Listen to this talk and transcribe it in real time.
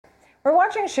We're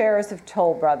watching shares of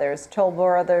Toll Brothers. Toll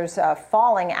Brothers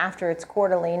falling after its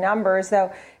quarterly numbers,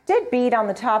 though did beat on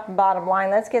the top and bottom line.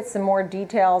 Let's get some more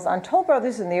details on Toll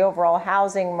Brothers and the overall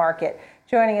housing market.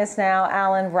 Joining us now,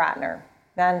 Alan Ratner,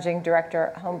 Managing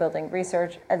Director, Home Building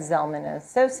Research at Zelman &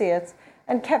 Associates,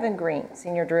 and Kevin Green,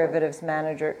 Senior Derivatives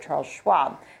Manager at Charles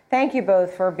Schwab. Thank you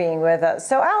both for being with us.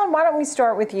 So, Alan, why don't we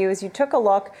start with you as you took a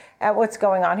look at what's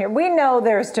going on here. We know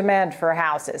there's demand for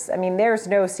houses. I mean, there's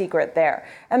no secret there.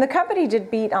 And the company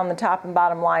did beat on the top and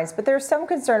bottom lines, but there's some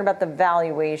concern about the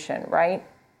valuation, right?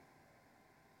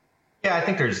 Yeah, I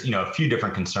think there's, a few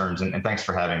different concerns, and thanks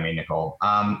for having me, Nicole.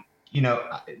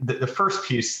 The first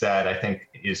piece that I think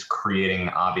is creating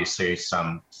obviously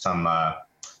some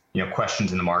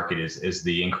questions in the market is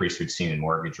the increase we've seen in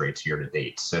mortgage rates year to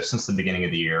date. So since the beginning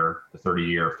of the year, the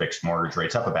 30-year fixed mortgage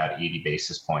rate's up about 80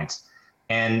 basis points.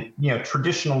 And,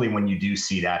 traditionally, when you do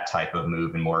see that type of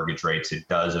move in mortgage rates, it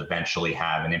does eventually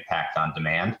have an impact on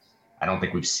demand. I don't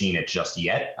think we've seen it just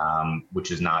yet,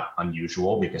 which is not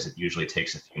unusual because it usually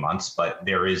takes a few months, but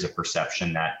there is a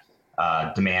perception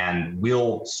that demand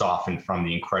will soften from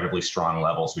the incredibly strong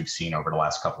levels we've seen over the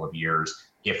last couple of years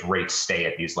if rates stay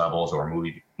at these levels or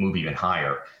move even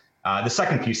higher. The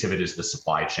second piece of it is the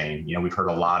supply chain. We've heard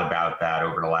a lot about that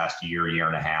over the last year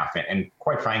and a half, and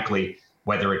quite frankly,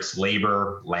 whether it's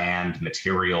labor, land,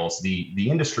 materials, the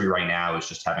industry right now is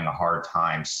just having a hard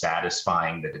time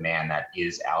satisfying the demand that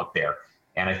is out there.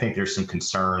 And I think there's some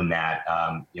concern that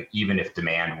even if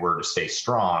demand were to stay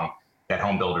strong, that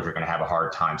home builders are going to have a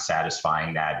hard time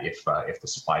satisfying that if the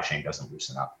supply chain doesn't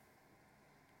loosen up.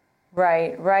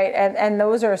 Right. And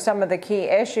those are some of the key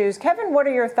issues. Kevin, what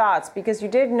are your thoughts? Because you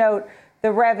did note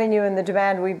the revenue and the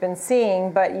demand we've been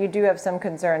seeing, but you do have some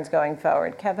concerns going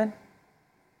forward. Kevin?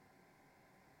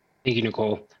 Thank you,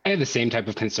 Nicole. I have the same type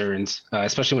of concerns,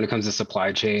 especially when it comes to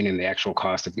supply chain and the actual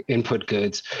cost of input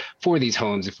goods for these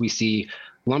homes. If we see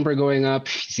lumber going up,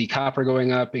 you see copper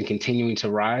going up and continuing to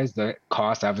rise, the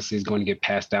cost obviously is going to get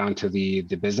passed down to the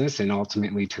business and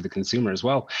ultimately to the consumer as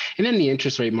well. And then the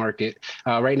interest rate market,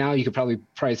 right now you could probably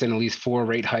price in at least 4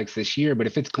 rate hikes this year, but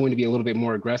if it's going to be a little bit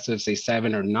more aggressive, say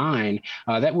 7 or 9,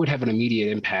 that would have an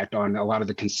immediate impact on a lot of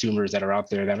the consumers that are out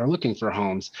there that are looking for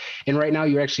homes. And right now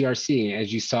you actually are seeing,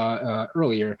 as you saw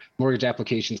earlier, mortgage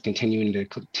applications continuing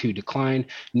to decline.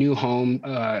 New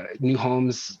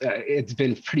homes, it's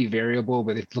been pretty variable,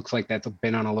 but it looks like that's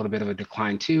been on a little bit of a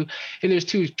decline too. And there's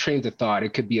 2 trains of thought.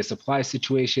 It could be a supply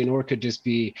situation, or it could just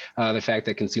be the fact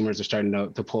that consumers are starting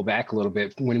to pull back a little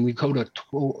bit. When we go to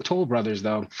Toll Brothers,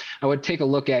 though, I would take a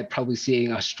look at probably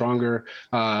seeing a stronger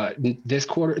this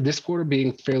quarter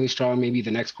being fairly strong, maybe the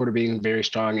next quarter being very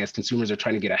strong as consumers are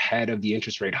trying to get ahead of the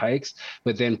interest rate hikes,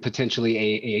 but then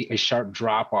potentially a sharp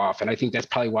drop off. And I think that's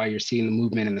probably why you're seeing the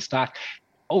movement in the stock.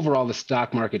 Overall, the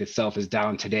stock market itself is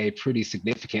down today pretty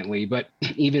significantly, but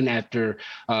even after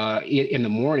in the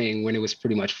morning when it was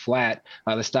pretty much flat,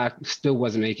 the stock still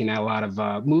wasn't making a lot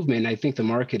of movement. I think the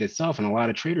market itself and a lot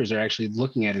of traders are actually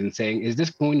looking at it and saying, is this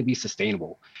going to be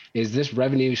sustainable? Is this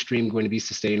revenue stream going to be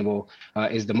sustainable?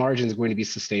 Is the margins going to be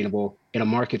sustainable in a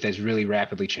market that's really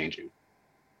rapidly changing?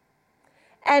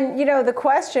 And, the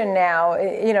question now,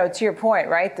 to your point,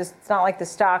 right? It's not like the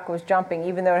stock was jumping,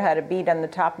 even though it had a beat on the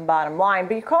top and bottom line.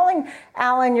 But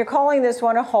you're calling this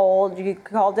one a hold. You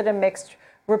called it a mixed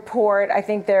report. I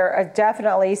think there are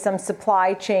definitely some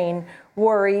supply chain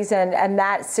worries, and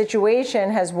that situation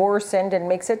has worsened and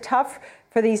makes it tough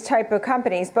for these type of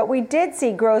companies. But we did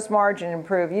see gross margin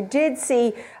improve. You did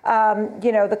see,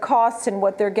 the costs and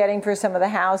what they're getting for some of the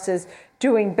houses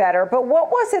doing better. But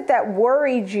what was it that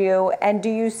worried you? And do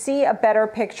you see a better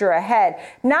picture ahead?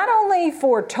 Not only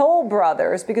for Toll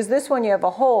Brothers, because this one you have a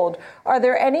hold, are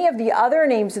there any of the other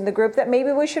names in the group that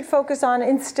maybe we should focus on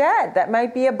instead that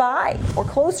might be a buy or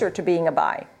closer to being a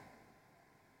buy?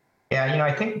 Yeah,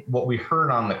 I think what we heard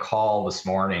on the call this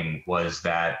morning was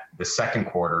that the second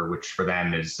quarter, which for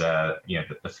them is, the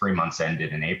 3 months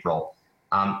ended in April,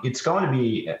 it's going to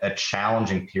be a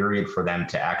challenging period for them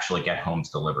to actually get homes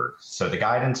delivered. So the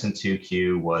guidance in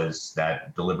 2Q was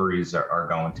that deliveries are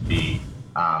going to be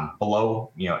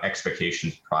below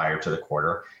expectations prior to the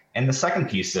quarter. And the second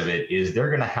piece of it is they're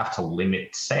going to have to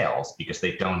limit sales because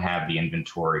they don't have the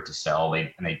inventory to sell,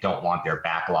 and they don't want their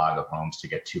backlog of homes to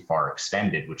get too far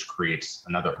extended, which creates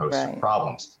another host of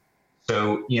problems.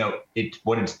 So,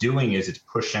 what it's doing is it's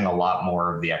pushing a lot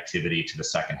more of the activity to the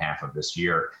second half of this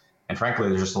year. And frankly,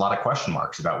 there's just a lot of question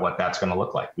marks about what that's going to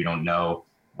look like. We don't know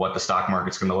what the stock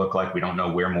market's going to look like. We don't know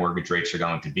where mortgage rates are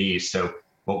going to be. So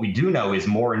What we do know is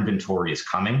more inventory is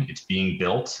coming. It's being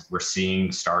built. We're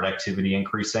seeing start activity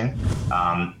increasing.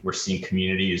 We're seeing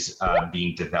communities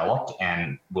being developed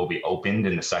and will be opened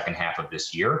in the second half of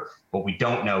this year. What we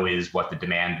don't know is what the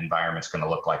demand environment is going to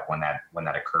look like when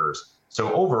that occurs.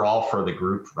 So overall, for the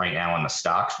group right now in the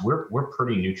stocks, we're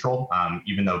pretty neutral.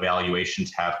 Even though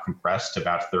valuations have compressed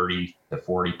about 30 to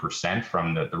 40%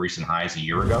 from the recent highs a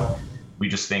year ago, we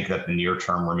just think that the near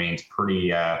term remains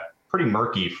pretty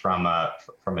murky from a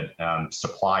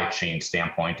supply chain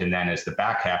standpoint. And then as the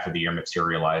back half of the year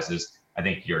materializes, I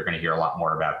think you're going to hear a lot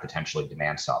more about potentially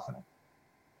demand softening.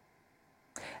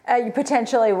 You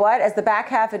potentially what? As the back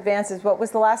half advances, what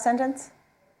was the last sentence?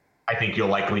 I think you'll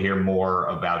likely hear more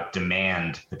about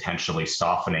demand potentially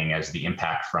softening as the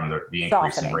impact from the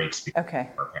increase in rates becomes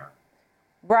more apparent.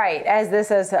 Right,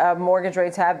 as mortgage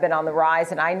rates have been on the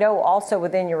rise. And I know also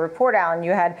within your report, Alan,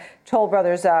 you had Toll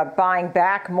Brothers buying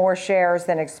back more shares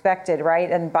than expected,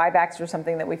 right? And buybacks were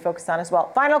something that we focused on as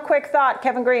well. Final quick thought,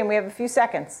 Kevin Green, we have a few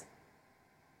seconds.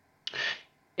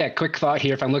 Yeah, quick thought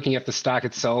here. If I'm looking at the stock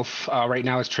itself, right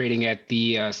now it's trading at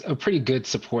a pretty good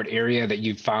support area that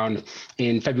you found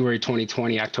in February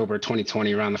 2020, October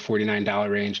 2020, around the $49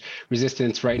 range.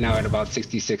 Resistance right now at about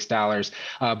 $66.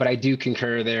 But I do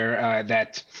concur there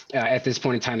that at this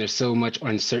point in time, there's so much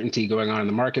uncertainty going on in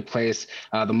the marketplace.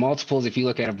 The multiples, if you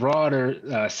look at a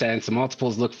broader sense, the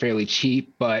multiples look fairly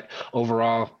cheap, but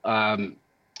overall,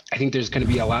 I think there's going to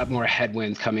be a lot more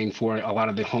headwinds coming for a lot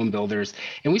of the home builders.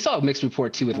 And we saw a mixed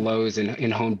report too with Lowe's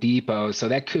and Home Depot. So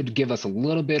that could give us a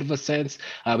little bit of a sense,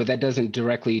 but that doesn't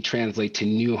directly translate to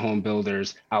new home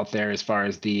builders out there as far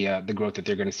as the growth that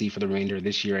they're going to see for the remainder of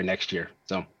this year and next year.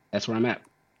 So that's where I'm at.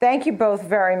 Thank you both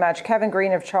very much. Kevin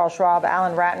Green of Charles Schwab,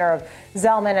 Alan Ratner of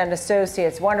Zelman &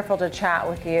 Associates. Wonderful to chat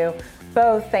with you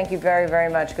both. Thank you very, very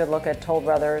much. Good look at Toll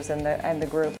Brothers and the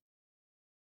group.